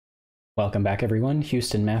Welcome back everyone,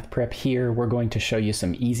 Houston Math Prep here. We're going to show you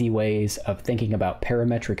some easy ways of thinking about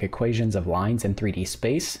parametric equations of lines in 3D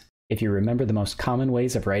space. If you remember the most common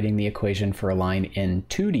ways of writing the equation for a line in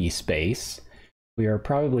 2D space, we are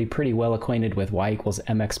probably pretty well acquainted with y equals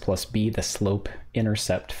mx plus b, the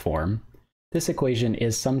slope-intercept form. This equation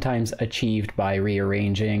is sometimes achieved by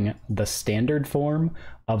rearranging the standard form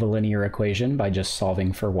of a linear equation by just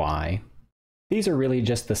solving for y. These are really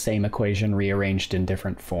just the same equation rearranged in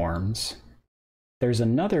different forms. There's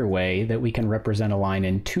another way that we can represent a line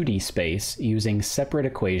in 2D space using separate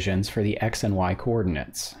equations for the x and y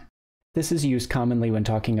coordinates. This is used commonly when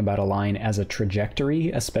talking about a line as a trajectory,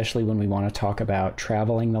 especially when we want to talk about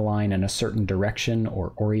traveling the line in a certain direction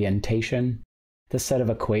or orientation. The set of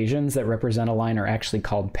equations that represent a line are actually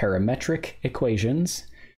called parametric equations.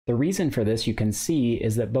 The reason for this, you can see,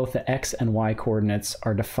 is that both the x and y coordinates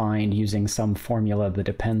are defined using some formula that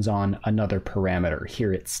depends on another parameter.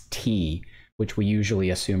 Here it's t, which we usually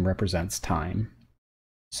assume represents time.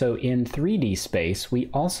 So in 3D space, we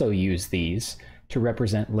also use these to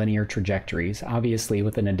represent linear trajectories, obviously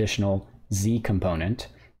with an additional z component.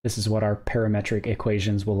 This is what our parametric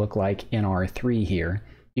equations will look like in R3 here.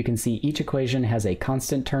 You can see each equation has a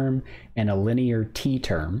constant term and a linear t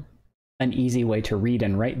term. An easy way to read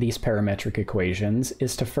and write these parametric equations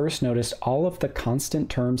is to first notice all of the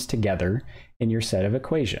constant terms together in your set of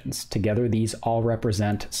equations. Together, these all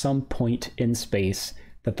represent some point in space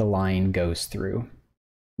that the line goes through.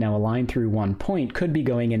 Now, a line through one point could be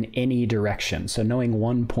going in any direction, so knowing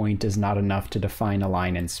one point is not enough to define a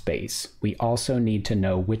line in space. We also need to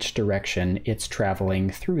know which direction it's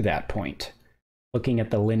traveling through that point. Looking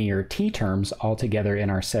at the linear t terms all together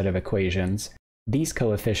in our set of equations, these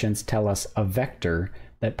coefficients tell us a vector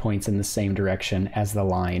that points in the same direction as the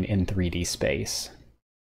line in 3D space.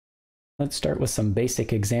 Let's start with some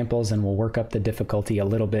basic examples and we'll work up the difficulty a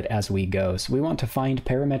little bit as we go. So we want to find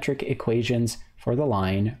parametric equations for the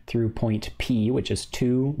line through point P, which is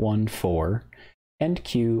 2, 1, 4, and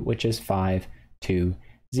Q, which is 5, 2,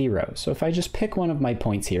 0. So if I just pick one of my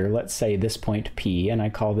points here, let's say this point P, and I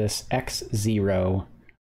call this x0,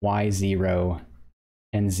 y0,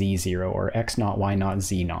 and z0, or x naught, y naught,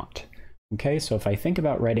 z naught. Okay, so if I think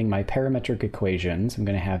about writing my parametric equations, I'm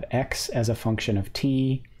going to have x as a function of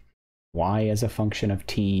t, y as a function of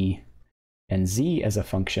t, and z as a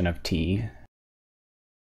function of t.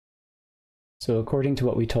 So according to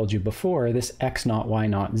what we told you before, this x naught, y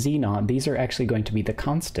naught, z naught, these are actually going to be the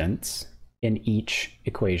constants in each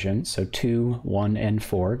equation. So 2, 1, and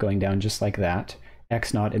 4 going down just like that.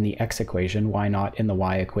 X naught in the x equation, y naught in the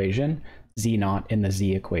y equation, z naught in the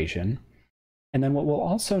z equation. And then what we'll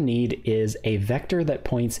also need is a vector that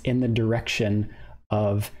points in the direction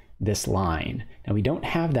of this line. Now we don't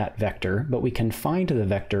have that vector, but we can find the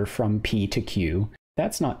vector from P to Q.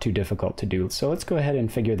 That's not too difficult to do. So let's go ahead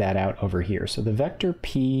and figure that out over here. So the vector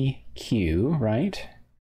PQ, right,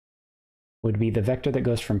 would be the vector that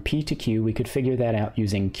goes from P to Q. We could figure that out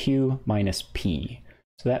using Q minus P.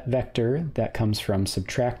 So that vector that comes from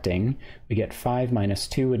subtracting, we get 5 minus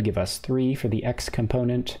 2 would give us 3 for the x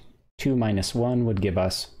component, 2 minus 1 would give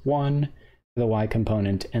us 1 for the y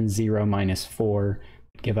component, and 0 minus 4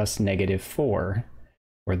 would give us negative 4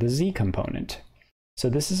 for the z component. So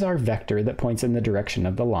this is our vector that points in the direction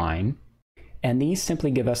of the line, and these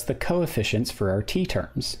simply give us the coefficients for our t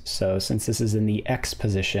terms. So since this is in the x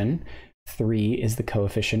position, 3 is the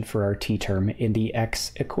coefficient for our t term in the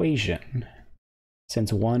x equation.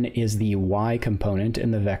 Since 1 is the y component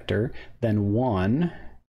in the vector, then 1,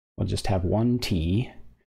 we'll just have 1t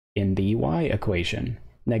in the y equation.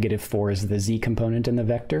 Negative 4 is the z component in the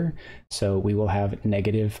vector, so we will have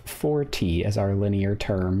negative 4t as our linear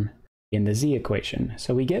term in the z equation.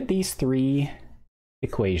 So we get these three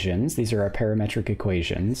equations. These are our parametric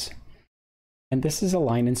equations. And this is a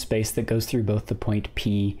line in space that goes through both the point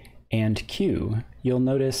P and Q. You'll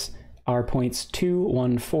notice our points 2,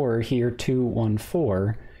 1, 4 here, 2, 1,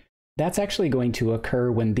 4, that's actually going to occur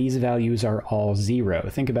when these values are all 0.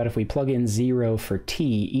 Think about if we plug in 0 for t,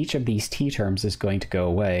 each of these t terms is going to go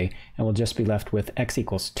away, and we'll just be left with x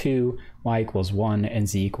equals 2, y equals 1, and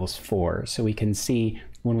z equals 4. So we can see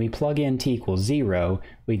when we plug in t equals 0,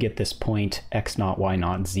 we get this point x naught, y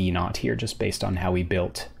naught, z naught here, just based on how we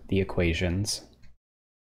built the equations.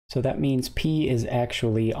 So that means P is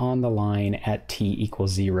actually on the line at t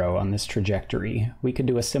equals 0 on this trajectory. We could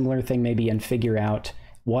do a similar thing maybe and figure out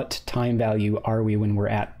what time value are we when we're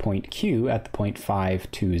at point Q, at the point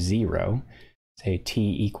 5, 2, 0. Say t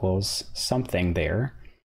equals something there.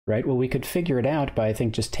 right? Well, we could figure it out by, I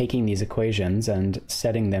think, just taking these equations and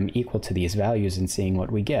setting them equal to these values and seeing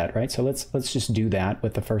what we get, right? So let's just do that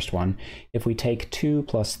with the first one. If we take 2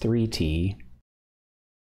 plus 3t,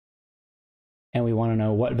 and we want to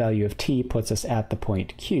know what value of t puts us at the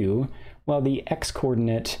point Q, well, the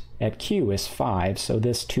x-coordinate at Q is 5, so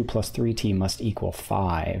this 2 plus 3t must equal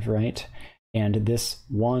 5, right? And this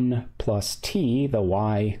 1 plus t, the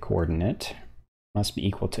y-coordinate, must be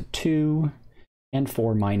equal to 2, and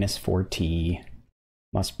 4 minus 4t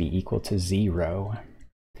must be equal to 0.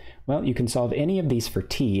 Well, you can solve any of these for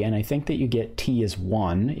t, and I think that you get t is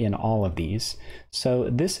 1 in all of these. So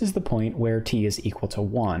this is the point where t is equal to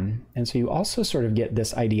 1. And so you also sort of get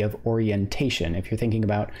this idea of orientation. If you're thinking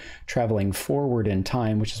about traveling forward in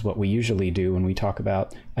time, which is what we usually do when we talk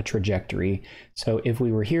about a trajectory. So if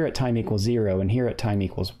we were here at time equals 0 and here at time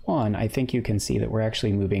equals 1, I think you can see that we're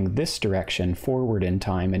actually moving this direction forward in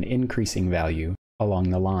time, an increasing value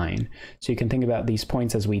along the line. So you can think about these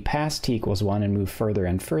points as we pass t equals 1 and move further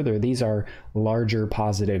and further. These are larger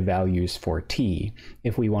positive values for t.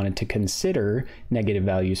 If we wanted to consider negative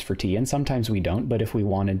values for t, and sometimes we don't, but if we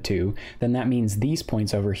wanted to, then that means these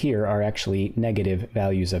points over here are actually negative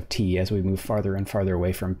values of t. As we move farther and farther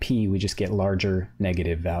away from p, we just get larger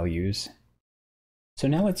negative values. So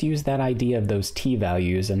now let's use that idea of those t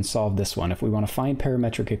values and solve this one. If we want to find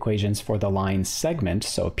parametric equations for the line segment,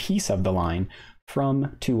 so a piece of the line,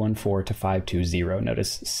 from 214 to 520.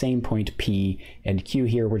 Notice same point P and Q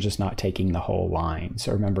here, we're just not taking the whole line.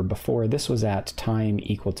 So remember before, this was at time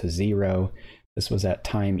equal to 0. This was at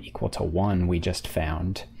time equal to 1 we just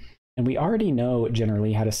found. And we already know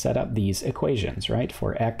generally how to set up these equations, right?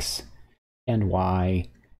 For x and y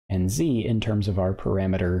and z in terms of our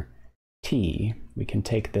parameter t. We can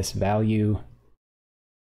take this value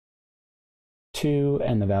 2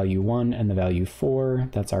 and the value 1 and the value 4.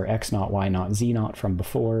 That's our x naught, y naught, z naught from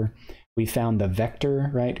before. We found the vector,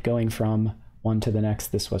 right, going from one to the next.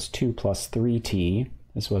 This was 2 plus 3t.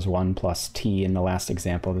 This was 1 plus t in the last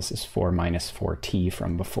example. This is 4 minus 4t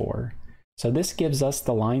from before. So this gives us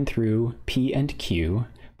the line through P and Q,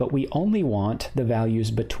 but we only want the values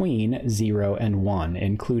between 0 and 1,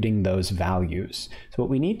 including those values. So what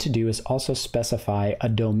we need to do is also specify a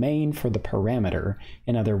domain for the parameter.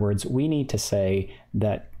 In other words, we need to say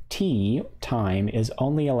that t, time, is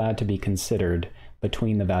only allowed to be considered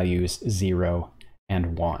between the values 0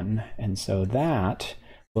 and 1. And so that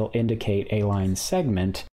will indicate a line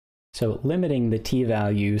segment. So limiting the t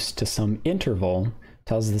values to some interval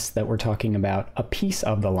tells us that we're talking about a piece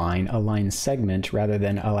of the line, a line segment, rather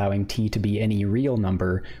than allowing t to be any real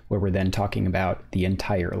number where we're then talking about the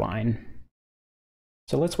entire line.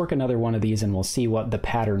 So let's work another one of these and we'll see what the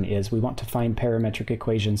pattern is. We want to find parametric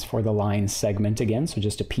equations for the line segment again, so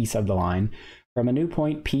just a piece of the line, from a new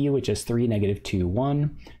point P, which is 3, negative 2,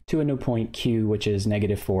 1, to a new point Q, which is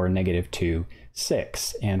negative 4, negative 2,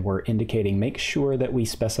 6. And we're indicating, make sure that we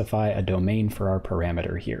specify a domain for our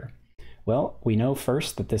parameter here. Well, we know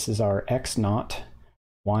first that this is our x naught,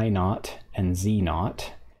 y naught, and z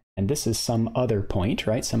naught, and this is some other point,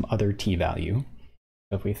 right? Some other t value.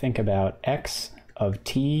 So if we think about x of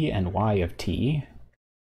t and y of t,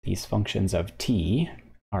 these functions of t,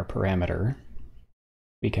 our parameter,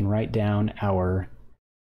 we can write down our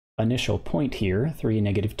initial point here, 3,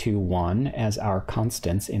 negative 2, 1, as our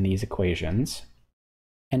constants in these equations.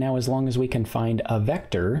 And now as long as we can find a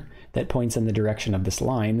vector that points in the direction of this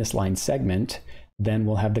line segment, then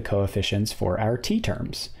we'll have the coefficients for our t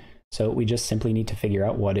terms. So we just simply need to figure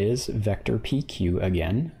out what is vector pq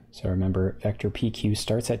again. So remember, vector pq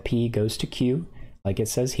starts at p, goes to q, like it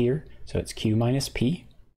says here. So it's q minus p.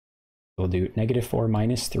 We'll do negative 4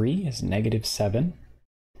 minus 3 is negative 7.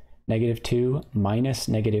 Negative 2 minus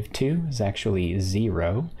negative 2 is actually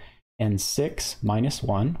 0. And 6 minus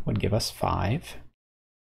 1 would give us 5.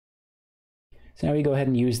 So now we go ahead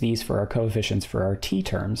and use these for our coefficients for our t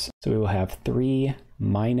terms. So we will have 3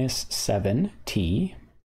 minus 7t.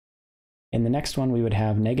 In the next one, we would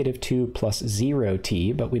have negative 2 plus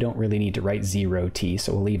 0t, but we don't really need to write 0t,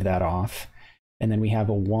 so we'll leave that off. And then we have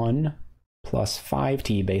a 1 plus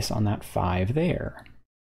 5t based on that 5 there.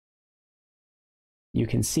 You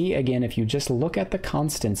can see, again, if you just look at the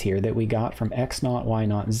constants here that we got from x naught, y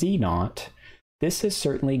naught, z naught, this is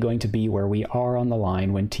certainly going to be where we are on the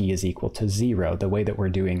line when t is equal to 0, the way that we're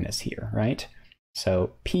doing this here, right?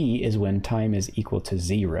 So p is when time is equal to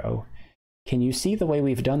 0. Can you see the way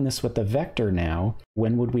we've done this with the vector now?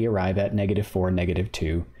 When would we arrive at negative 4, negative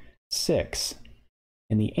 2, 6?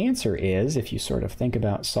 And the answer is, if you sort of think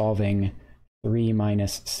about solving 3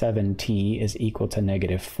 minus 7t is equal to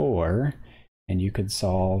negative 4, and you could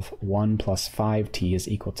solve 1 plus 5t is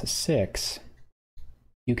equal to 6,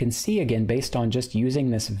 you can see again, based on just using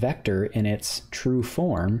this vector in its true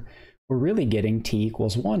form, we're really getting t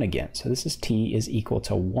equals 1 again. So this is t is equal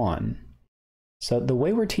to 1. So the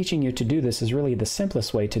way we're teaching you to do this is really the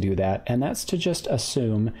simplest way to do that, and that's to just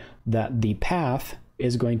assume that the path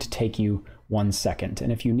is going to take you 1 second.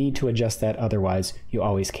 And if you need to adjust that otherwise, you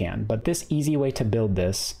always can. But this easy way to build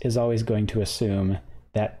this is always going to assume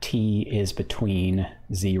that t is between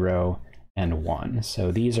 0 and 1.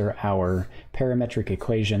 So these are our parametric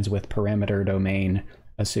equations with parameter domain,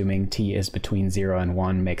 assuming t is between 0 and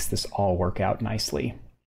 1 makes this all work out nicely.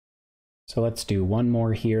 So let's do one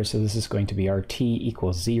more here. So this is going to be our t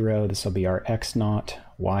equals 0. This will be our x naught,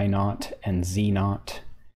 y naught, and z naught.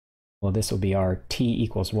 Well, this will be our t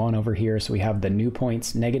equals 1 over here. So we have the new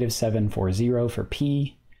points, -7 for 0 for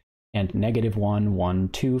p, and -1, 1,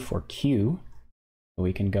 2 for q. So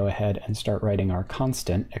we can go ahead and start writing our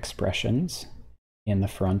constant expressions in the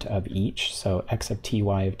front of each. So x of t,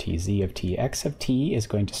 y of t, z of t. X of t is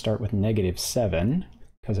going to start with -7.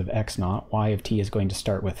 because of x naught, y of t is going to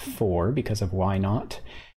start with 4 because of y naught,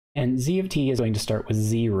 and z of t is going to start with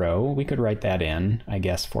 0. We could write that in, I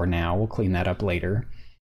guess, for now. We'll clean that up later.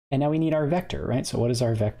 And now we need our vector, right? So what is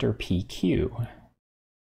our vector pq?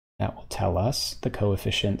 That will tell us the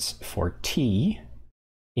coefficients for t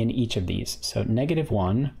in each of these. So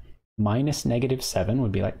 -1 minus -7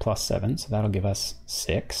 would be like +7, so that'll give us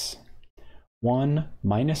 6. 1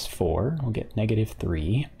 minus 4 will get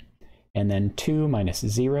 -3. And then 2 minus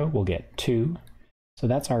 0 will get 2. So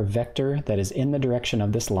that's our vector that is in the direction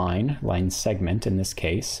of this line segment in this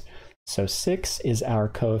case. So 6 is our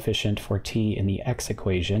coefficient for t in the x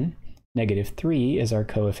equation, -3 is our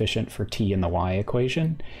coefficient for t in the y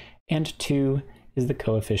equation, and 2 is the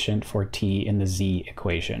coefficient for t in the z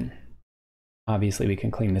equation. Obviously we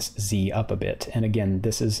can clean this z up a bit, and again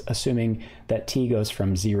this is assuming that t goes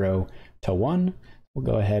from 0 to 1. We'll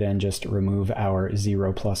go ahead and just remove our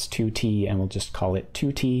 0 plus 2t, and we'll just call it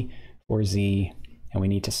 2t for z, and we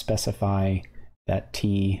need to specify that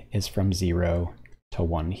t is from 0 to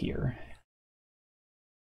 1 here.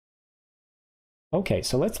 Okay,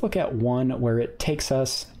 so let's look at one where it takes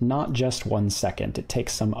us not just 1 second, it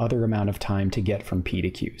takes some other amount of time to get from p to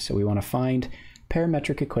q. So we want to find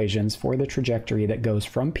parametric equations for the trajectory that goes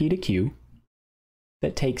from p to q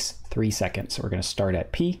that takes 3 seconds. So we're going to start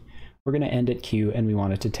at p, we're going to end at q, and we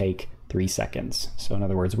want it to take 3 seconds. So in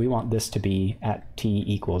other words, we want this to be at t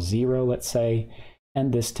equals 0, let's say,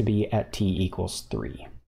 and this to be at t equals 3.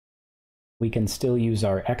 We can still use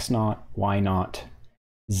our x naught, y naught,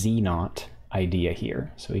 z naught idea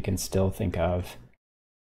here. So we can still think of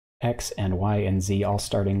x and y and z all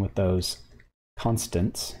starting with those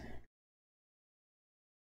constants.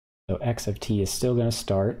 So x of t is still going to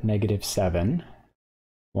start -7.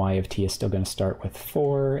 Y of t is still going to start with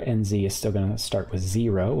 4, and z is still going to start with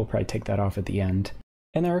 0. We'll probably take that off at the end.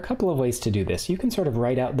 And there are a couple of ways to do this. You can sort of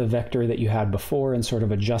write out the vector that you had before and sort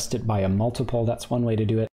of adjust it by a multiple. That's one way to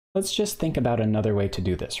do it. Let's just think about another way to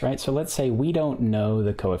do this, right? So let's say we don't know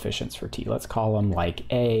the coefficients for t. Let's call them like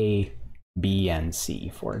a, b, and c,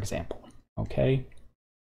 for example, okay?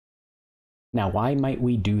 Now, why might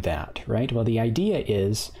we do that, right? Well, the idea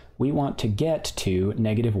is we want to get to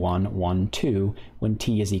 -1, 1, 2 when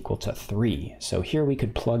t is equal to 3. So here we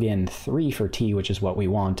could plug in 3 for t, which is what we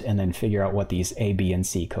want, and then figure out what these a, b, and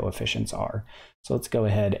c coefficients are. So let's go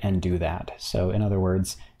ahead and do that. So in other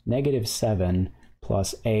words, -7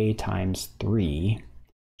 plus a times 3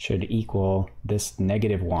 should equal this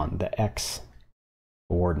 -1, the x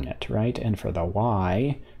coordinate, right? And for the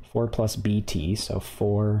y, 4 plus bt, so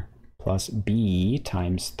 4 plus b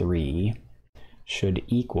times 3 should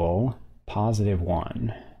equal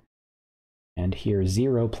 +1. And here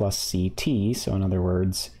 0 plus ct, so in other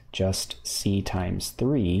words, just c times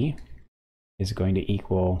 3 is going to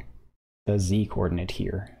equal the z coordinate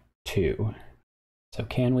here, 2. So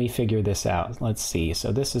can we figure this out? Let's see.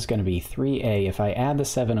 So this is going to be 3a. If I add the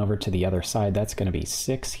 7 over to the other side, that's going to be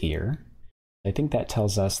 6 here. I think that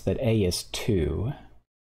tells us that a is 2.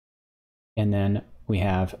 And then we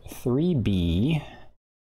have 3b.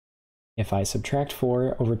 If I subtract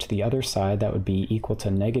 4 over to the other side, that would be equal to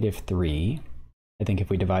 -3. I think if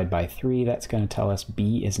we divide by 3, that's going to tell us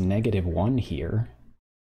b is -1 here.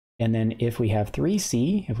 And then if we have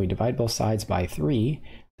 3c, if we divide both sides by 3,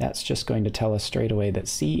 that's just going to tell us straight away that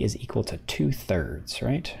c is equal to 2/3,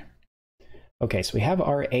 right? Okay, so we have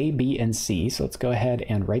our a, b, and c, so let's go ahead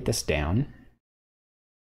and write this down.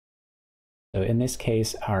 So in this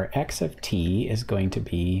case, our x of t is going to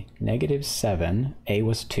be -7, a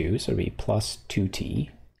was 2, so it'll be plus 2t.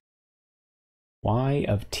 Y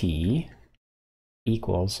of t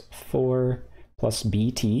equals 4 plus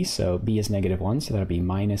bt, so b is -1, so that'll be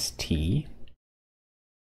minus t.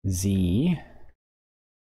 Z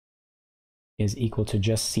is equal to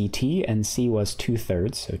just ct, and c was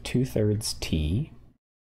 2/3, so 2/3 t.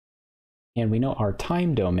 And we know our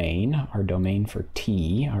time domain, our domain for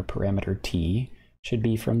t, our parameter t, should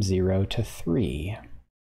be from 0 to 3.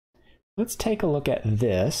 Let's take a look at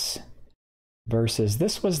this versus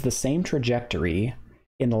this was the same trajectory.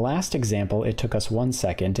 In the last example, it took us 1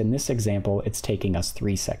 second. In this example, it's taking us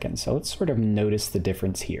 3 seconds. So let's sort of notice the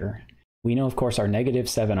difference here. We know, of course, our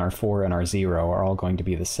 -7, our 4, and our 0 are all going to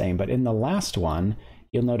be the same. But in the last one,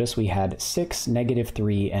 you'll notice we had 6,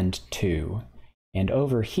 -3, and 2. And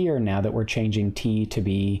over here, now that we're changing t to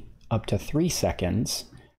be up to 3 seconds,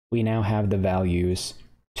 we now have the values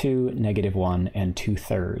 2, -1, and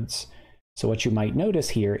 2/3. So what you might notice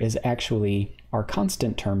here is actually our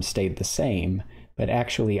constant terms stayed the same, but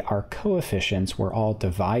actually our coefficients were all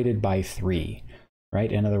divided by 3,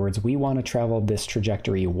 right? In other words, we want to travel this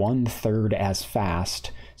trajectory 1/3 as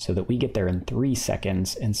fast so that we get there in 3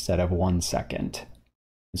 seconds instead of 1 second.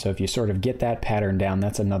 So if you sort of get that pattern down,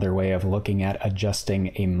 that's another way of looking at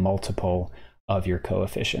adjusting a multiple of your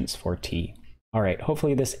coefficients for t. All right,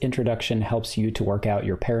 hopefully this introduction helps you to work out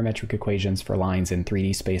your parametric equations for lines in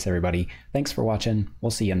 3D space, everybody. Thanks for watching.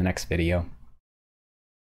 We'll see you in the next video.